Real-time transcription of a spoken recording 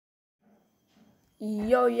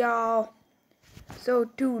Yo y'all, so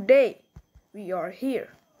today we are here.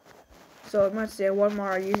 So I must say, what mod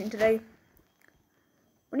are you using today?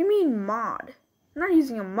 What do you mean mod? I'm not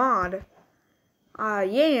using a mod. I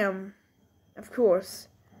am, of course,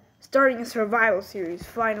 starting a survival series.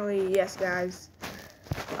 Finally, yes guys,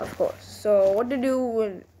 of course. So what to do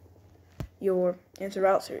with your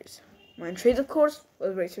survival series? My trees, of course,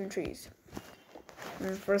 was racing trees.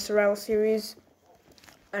 And for a survival series,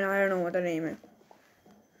 and I don't know what to name it.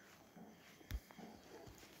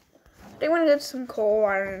 They want to get some coal,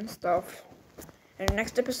 iron, and stuff. And the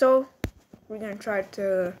next episode, we're gonna try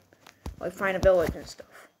to find a village and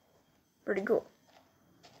stuff. Pretty cool.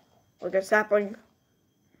 We'll get sapling.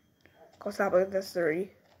 Call sapling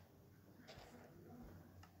necessary.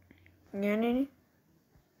 You get any?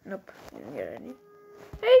 Nope, you didn't get any.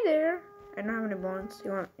 Hey there! I don't have any bones.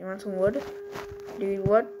 You want some wood? Do you need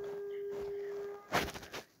wood? Do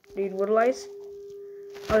you need wood lice?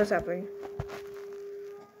 Oh, that's happening.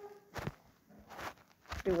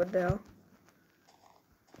 Dude, what the hell?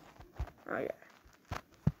 Oh yeah.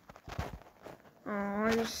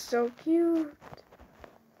 Oh, you're so cute.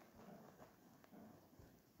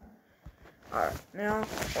 Alright, now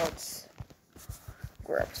let's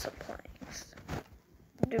grab some planks.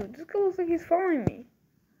 Dude, this guy looks like he's following me.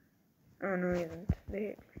 Oh no, he isn't. They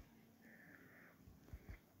hit me.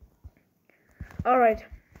 Alright.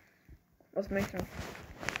 Let's make some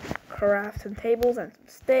crafting tables and some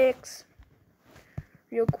sticks.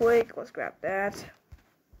 Real quick, let's grab that.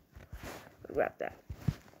 Let's grab that.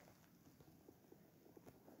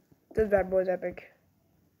 This bad boy's epic.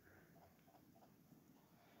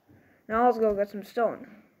 Now let's go get some stone.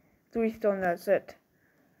 3 stone, that's it.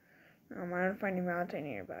 I don't find any mountain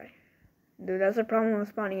nearby. Dude, that's the problem with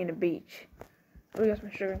spawning in the beach. We got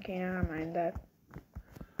some sugar cane, I don't mind that.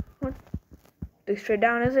 What? Dig straight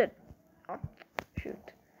down, is it? Oh, shoot.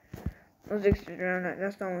 Let's dig straight down,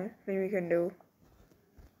 that's the only thing we can do.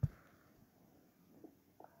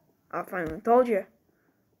 I finally told you.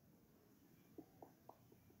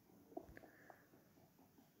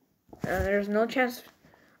 And there's no chance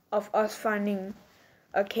of us finding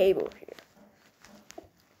a cable here.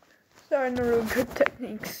 There are no real good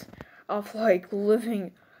techniques of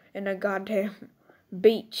living in a goddamn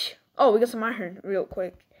beach. Oh, we got some iron real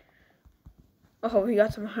quick. Oh, we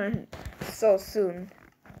got some iron so soon.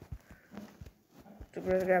 So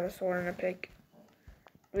we're gonna grab a sword and a pick.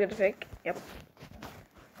 We got the pick? Yep.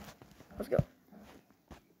 Let's go.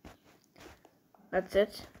 That's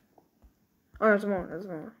it. Oh, there's more. There's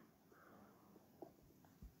more.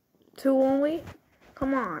 2 only?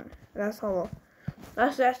 Come on. That's all.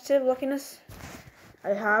 That's it. Luckiness I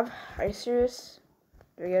have. Are you serious?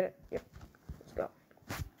 Do we get it? Yep. Let's go.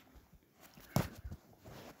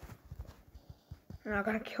 I'm not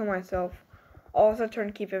gonna kill myself. Also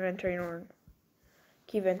turn keep inventory on.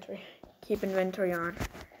 Keep inventory on.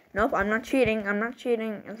 Nope, I'm not cheating. I'm not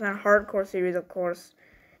cheating. It's not a hardcore series, of course.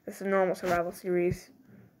 This is a normal survival series.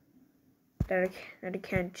 That I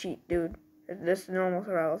can't cheat, dude. This is a normal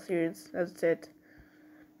survival series. That's it.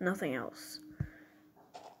 Nothing else.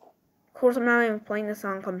 Of course, I'm not even playing this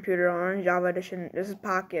on computer or on Java Edition. This is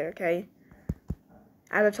Pocket, okay?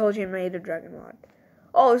 As I told you, I made the Dragon mod.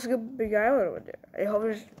 Oh, there's a good big island over there. I hope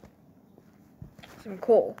there's some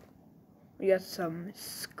coal. We got some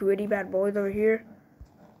squiddy bad boys over here.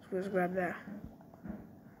 Let's grab that.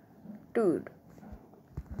 Dude.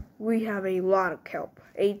 We have a lot of kelp.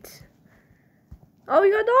 8. Oh,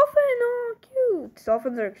 we got dolphin. Oh, cute.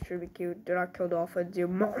 Dolphins are extremely cute. Do not kill dolphins, you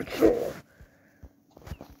monster.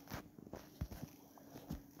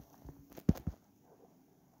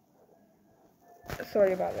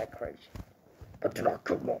 Sorry about that, cringe. But do not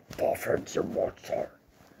kill dolphins, you monster.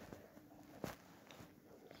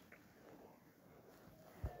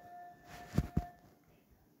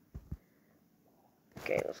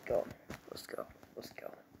 Okay, let's go. Let's go. Let's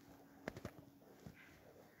go.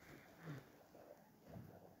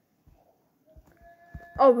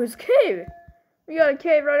 Oh, it's a cave! We got a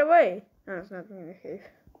cave right away. No, it's not in a cave.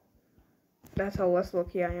 That's how less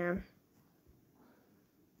lucky I am.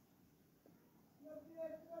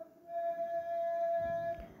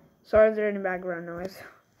 Sorry if there's any background noise.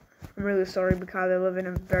 I'm really sorry because I live in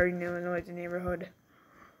a very noisy neighborhood.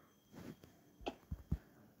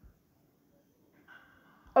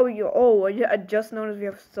 Oh, I just noticed we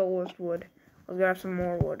have so much wood. Let's grab some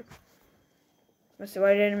more wood. Let's see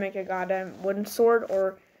why I didn't make a goddamn wooden sword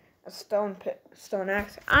or a stone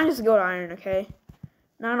axe. I just go to iron, okay?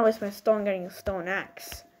 Not to waste my stone getting a stone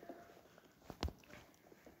axe.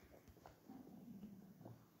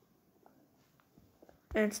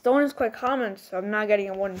 And stone is quite common, so I'm not getting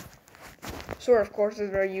a wooden Sword, of course,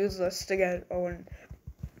 is very useless to get Owen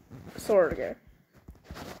sword again.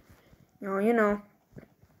 You know,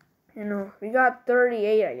 we got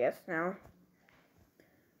 38, I guess, now.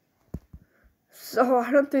 So,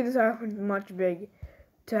 I don't think this island's much big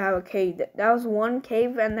to have a cave. That was one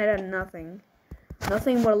cave, and that had nothing.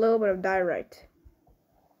 Nothing but a little bit of diorite.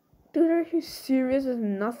 Dude, are you serious? There's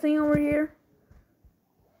nothing over here?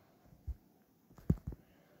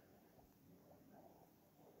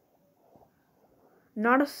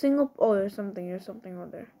 Not a single... Oh, there's something over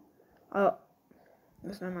there. Oh,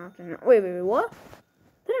 there's no mountain. Wait, what?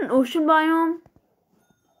 Is that an ocean biome?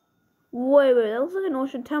 Wait, that looks like an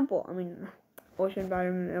ocean temple. I mean, ocean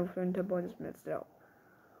biome and ocean temple is mixed up.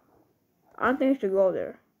 I don't think I should go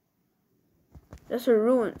there. That's the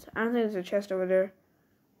ruins. I don't think there's a chest over there.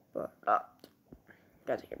 But,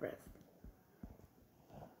 gotta take a breath.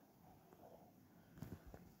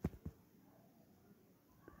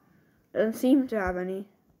 Doesn't seem to have any.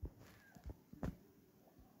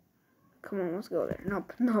 Come on, let's go there.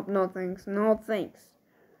 Nope, no thanks. No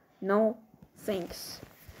thanks.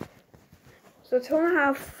 So till now I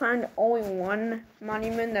have found only one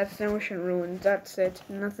monument that's in ocean ruins. That's it.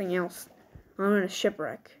 Nothing else. I'm in a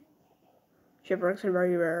shipwreck. Shipwrecks are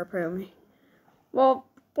very rare, apparently. Well,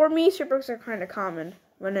 for me, shipwrecks are kind of common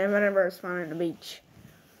whenever it's found on the beach.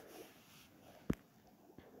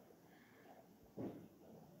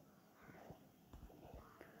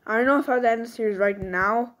 I don't know if I have to end the series right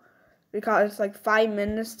now, because it's like 5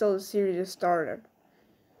 minutes till the series just started.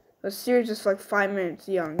 The series is like 5 minutes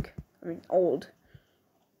old.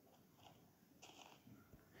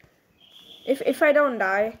 If I don't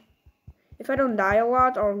die a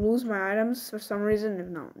lot or lose my items for some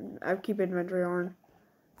reason, I keep inventory on.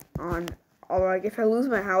 Or like if I lose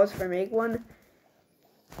my house, if I make one,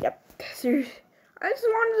 yep. Series. I just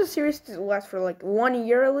wanted the series to last for like 1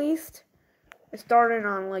 year at least. It started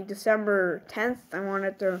on like December 10th. I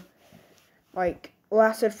wanted to like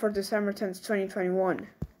last it for December 10th, 2021.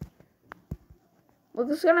 Well,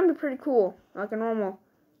 this is gonna be pretty cool, like a normal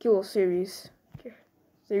cool series.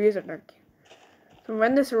 Series are not cute. So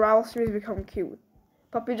when the survival series become cute,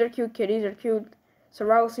 puppies are cute, kitties are cute.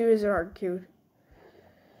 Survival series are cute.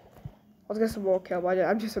 Let's get some more kelp.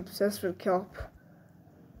 I'm just obsessed with kelp.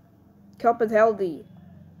 Kelp is healthy.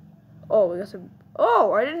 Oh, we got some.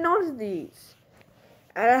 Oh, I didn't notice these.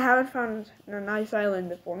 And I haven't found a nice island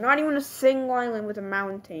before. Not even a single island with a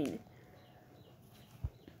mountain.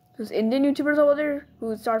 Those Indian YouTubers over there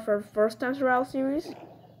who start for first time survival series,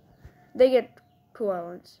 they get cool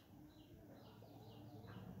islands.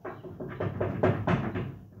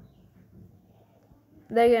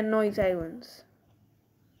 They get noise islands.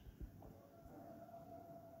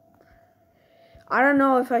 I don't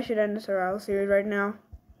know if I should end the survival series right now.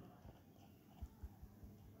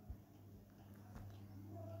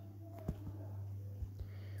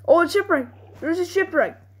 Oh, it's shipwreck. There's a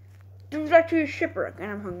shipwreck. There's actually a shipwreck,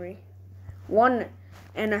 and I'm hungry.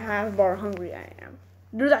 1.5 bar hungry I am.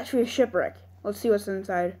 There's actually a shipwreck. Let's see what's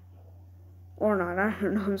inside. Or not, I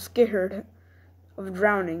don't know. I'm scared of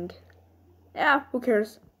drowning. Yeah, who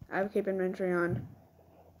cares? I have keep inventory on.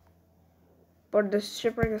 But the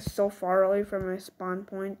shipwreck is so far away from my spawn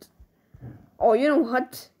point. Oh, you know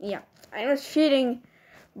what? Yeah, I know it's cheating,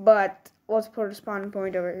 but let's put a spawn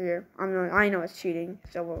point over here. I know it's cheating,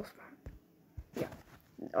 so we'll spawn. Yeah,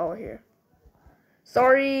 over here.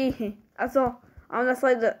 Sorry, that's all. That's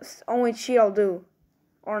like the only cheat I'll do,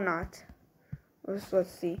 or not.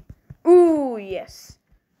 Let's see. Ooh, yes.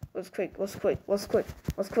 Let's quick. Whoo.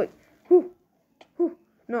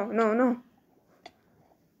 No.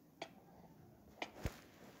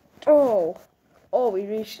 Oh, we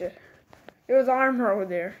reached it. There was armor over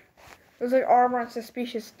there. It was like armor and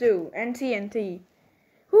suspicious stew. And TNT.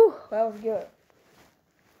 Whew, that was good.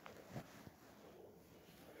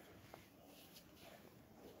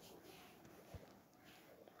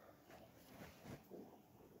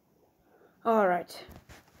 Alright.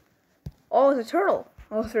 Oh, it's a turtle.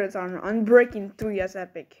 Oh, through its armor. Unbreaking 3, that's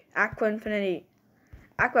epic. Aqua Infinity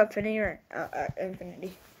or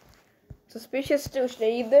Infinity. Suspicious stew. Should I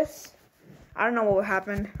eat this? I don't know what will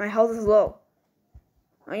happen. My health is low.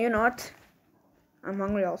 Oh, you know what? I'm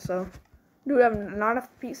hungry also. Dude, I'm not a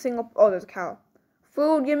single. Oh, there's a cow.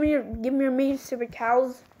 Food. Give me your meat, stupid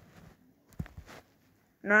cows.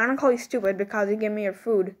 No, I don't call you stupid because you give me your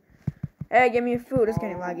food. Hey, give me your food. It's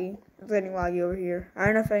getting laggy. It's getting laggy over here. I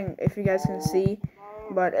don't know if you guys can see,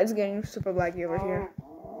 but it's getting super laggy over here.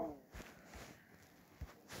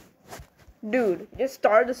 Dude, just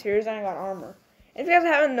started the series and I got armor. If you guys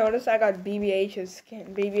haven't noticed, I got BBH's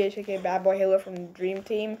skin. BBH, aka Bad Boy Halo from Dream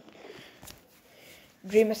Team.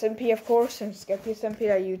 Dream SMP, of course, and Sketchy SMP,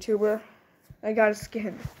 that YouTuber. I got a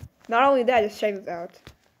skin. Not only that, just check this out.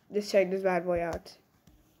 Just check this bad boy out.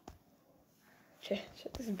 Check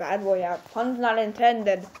this bad boy out. Pun's not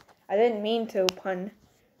intended. I didn't mean to pun.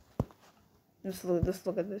 Just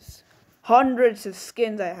look at this. Hundreds of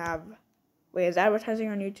skins I have. Wait, is advertising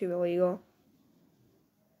on YouTube illegal?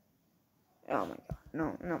 Oh my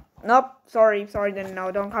god. Nope. Sorry, didn't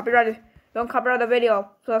know. Don't copyright the video.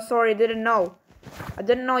 So sorry, didn't know. I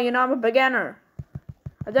didn't know, I'm a beginner.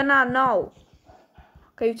 I did not know.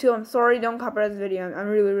 Okay, YouTube, I'm sorry, don't copyright this video. I'm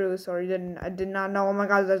really, really sorry. I did not know. Oh my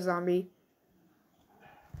god, that's a zombie.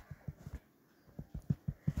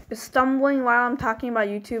 Is stumbling while I'm talking about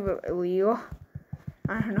YouTube illegal?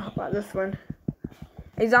 I don't know about this one.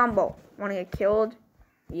 Hey, Zombo, wanna get killed?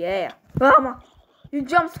 Yeah. Mama, you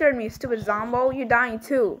jump scared me, stupid Zombo. You're dying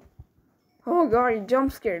too. Oh god, you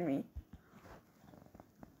jump scared me.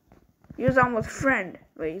 You're Zombo's friend.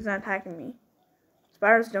 Wait, he's not attacking me.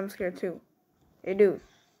 Spiders jump scared too. Hey, dude.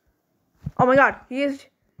 Oh my god, he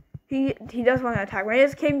does want to attack me. I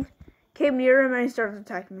just came near him and he started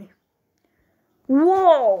attacking me.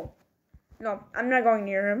 Whoa! No, I'm not going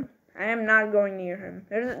near him. I am not going near him.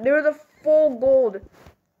 There was a full gold.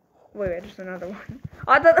 Wait, there's another one.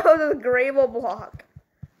 I thought that was a gravel block.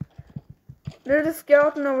 There's a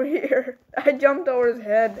skeleton over here. I jumped over his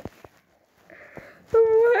head.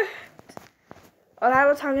 What? Oh, I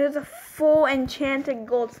was talking. There's a full enchanted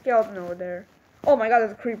gold skeleton over there. Oh my god,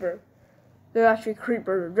 there's a creeper. There's actually a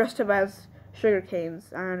creeper dressed up as sugar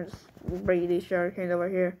canes. I'm gonna just bring these sugar canes over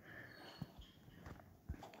here.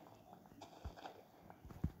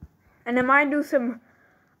 And then I do some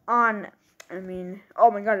oh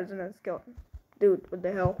my god, there's another skeleton. Dude, what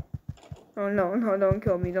the hell? Oh no, don't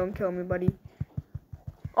kill me, buddy.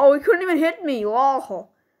 Oh, he couldn't even hit me,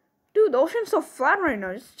 lol. Dude, the ocean's so flat right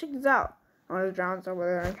now, just check this out. Oh, there's drowns over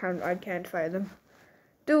there, I can't fight them.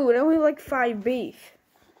 Dude, I only like 5 beef.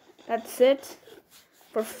 That's it.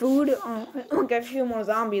 For food, I'll get a few more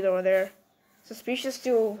zombies over there. Suspicious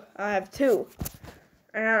stew, I have 2.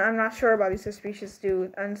 And I'm not sure about these suspicious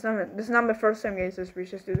stew. And this is not my first time getting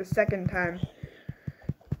suspicious stew, the second time.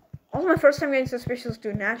 Also my first time getting suspicious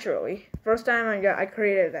stew naturally. First time I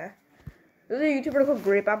created that. There's a YouTuber called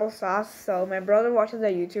Grape Apple Sauce. So my brother watches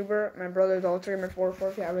that YouTuber. My brother's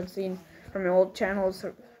Ultra44, if you haven't seen from my old channels,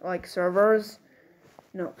 like servers.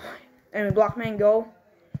 No. And Blockman Go.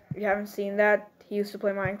 If you haven't seen that, he used to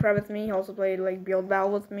play Minecraft with me. He also played like Build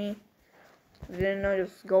Battle with me. If you didn't know,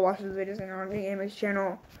 just go watch his videos on our gaming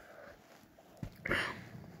channel.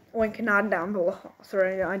 Link not down below.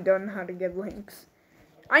 Sorry, I don't know how to get links.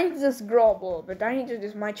 I need to just grow up a little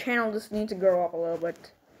bit. My channel just needs to grow up a little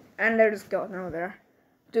bit. And there's a skeleton over there.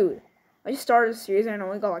 Dude, I just started a series and I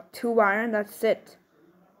only got like 2 iron, that's it.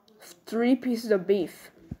 3 pieces of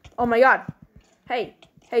beef. Oh my god. Hey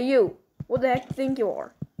you. What the heck do you think you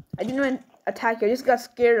are? I didn't even attack you, I just got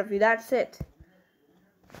scared of you, that's it.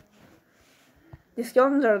 The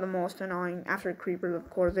skeletons are the most annoying after creepers, of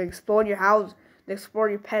course. They explode your house, they explode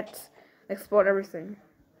your pets, they explode everything.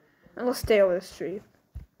 And let's stay over this tree.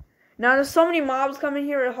 Now there's so many mobs coming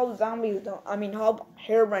here, I hope zombies don't, hope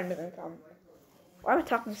Herobrine doesn't come. Why am I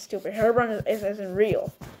talking stupid? Herobrine isn't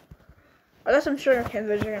real. I got some sugar canes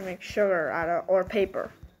that you're gonna make sugar out of, or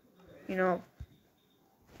paper. You know.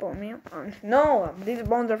 Bone meal? No, these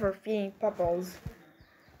bones are for feeding puppos.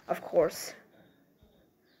 Of course.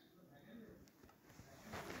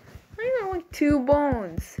 I got like 2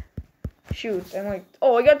 bones. Shoot, I'm like,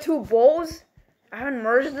 oh, I got 2 bowls? I haven't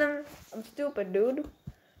merged them? I'm stupid, dude.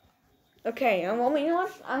 Okay, well, you know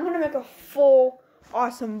what? I'm gonna make a full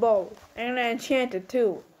awesome bow. And I'm gonna enchant it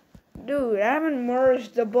too. Dude, I haven't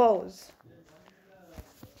merged the bows.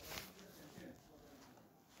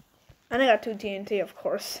 And I got 2 TNT, of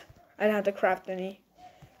course. I didn't have to craft any.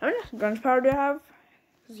 How many gunpowder do I have?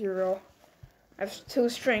 0. I have 2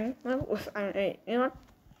 string. Well, you know what?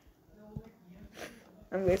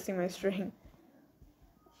 I'm wasting my string.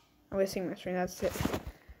 That's it.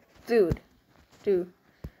 Dude.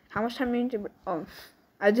 How much time do you need to... Oh,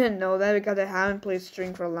 I didn't know that because I haven't played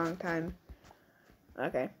string for a long time.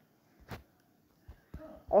 Okay.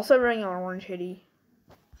 Also wearing an orange hoodie.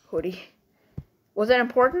 Was that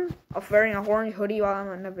important? Of wearing a orange hoodie while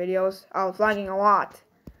I'm in the videos? I was lagging a lot.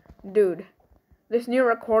 Dude. This new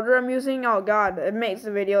recorder I'm using, oh god, it makes the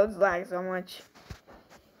videos lag so much.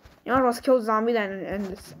 You know what, let's kill zombies and end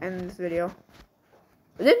this video.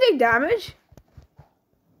 It didn't take damage?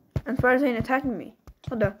 And spiders ain't attacking me.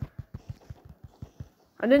 What the?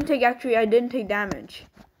 I didn't take damage.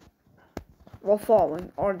 While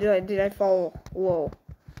falling. Or did I fall low?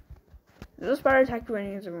 Did the spider attack you when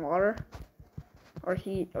he was in water? or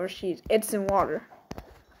he or she's. It's in water.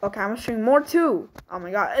 Okay, I'm streaming more too. Oh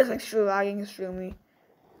my god, it's actually lagging extremely.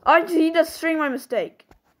 Oh, he just streamed my mistake.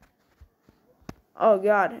 Oh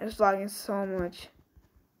god, it's lagging so much.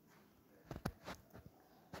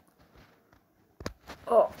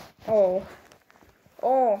 Oh.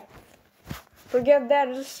 Forget that,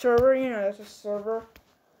 it's a server, you know, it's a server.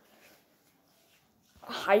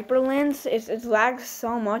 Hyperlinks, it lags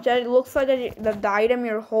so much that it looks like the item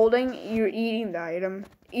you're holding, you're eating the item.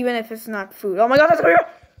 Even if it's not food. Oh my god, that's weird!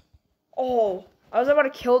 Oh, I was about to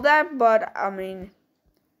kill that, but, I mean,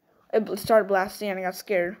 it started blasting and I got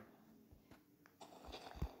scared.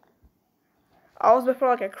 I was before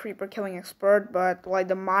like a creeper killing expert, but like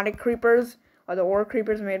the modded creepers, or the ore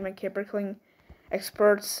creepers made my creeper killing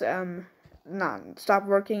experts, not stop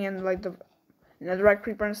working, and like the netherite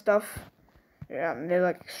creeper and stuff. Yeah, they're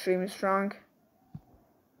like extremely strong.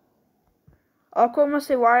 I'll must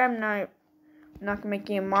say why I'm not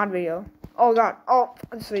making a mod video. Oh god, oh,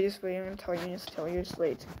 just wait, I'm gonna tell you, it's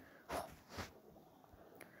late.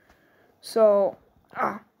 So,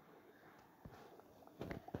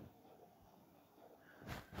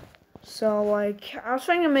 So, like, I was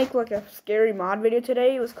trying to make, like, a scary mod video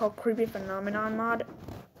today. It was called Creepy Phenomenon Mod.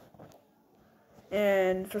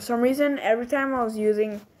 And for some reason, every time I was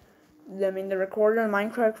using them in the recorder in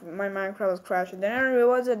Minecraft, my Minecraft was crashing. Then I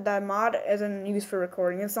realized that mod isn't used for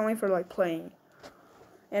recording. It's only for, like, playing.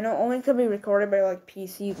 And it only could be recorded by, like,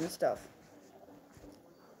 PCs and stuff.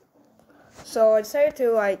 So I decided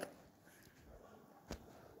to, like,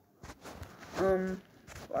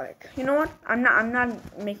 you know what? I'm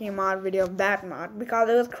not making a mod video of that mod because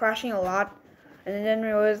it was crashing a lot, and I didn't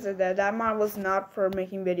realize that mod was not for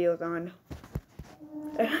making videos on.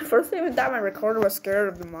 First thing with that, my recorder was scared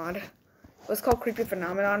of the mod. It was called Creepy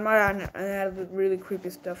Phenomenon Mod, and it had really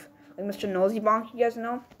creepy stuff. Like Mr. Nosy Bonk, you guys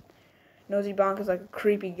know? Nosy Bonk is like a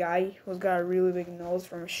creepy guy who's got a really big nose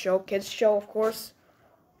from a show, kids show, of course.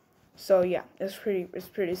 So yeah, it's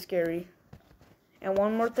pretty scary. And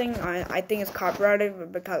one more thing, I think it's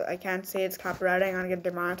copyrighted because I can't say it's copyrighted. I'm gonna get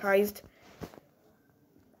demonetized.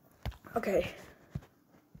 Okay.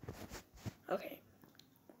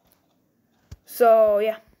 So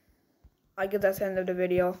yeah, I guess that's the end of the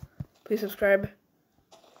video. Please subscribe,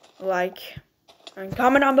 like, and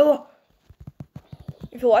comment down below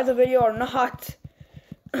if you like the video or not.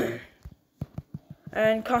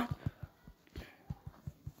 and comment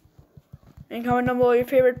down below your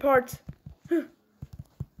favorite parts.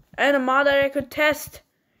 And a mod that I could test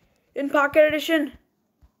in Pocket Edition.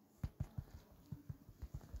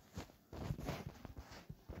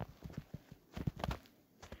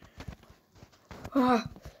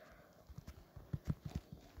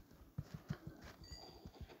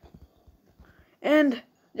 And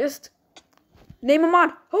just name a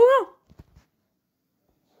mod. Oh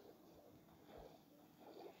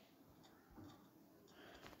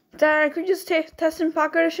no! That I could just test in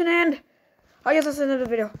Pocket Edition, and I guess that's the end of the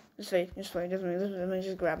video. Just wait. Let me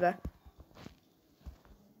just grab that.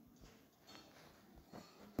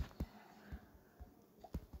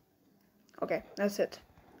 Okay, that's it.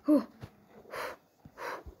 Whew.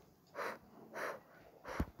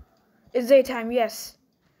 It's daytime, yes.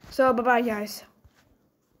 So, bye-bye, guys.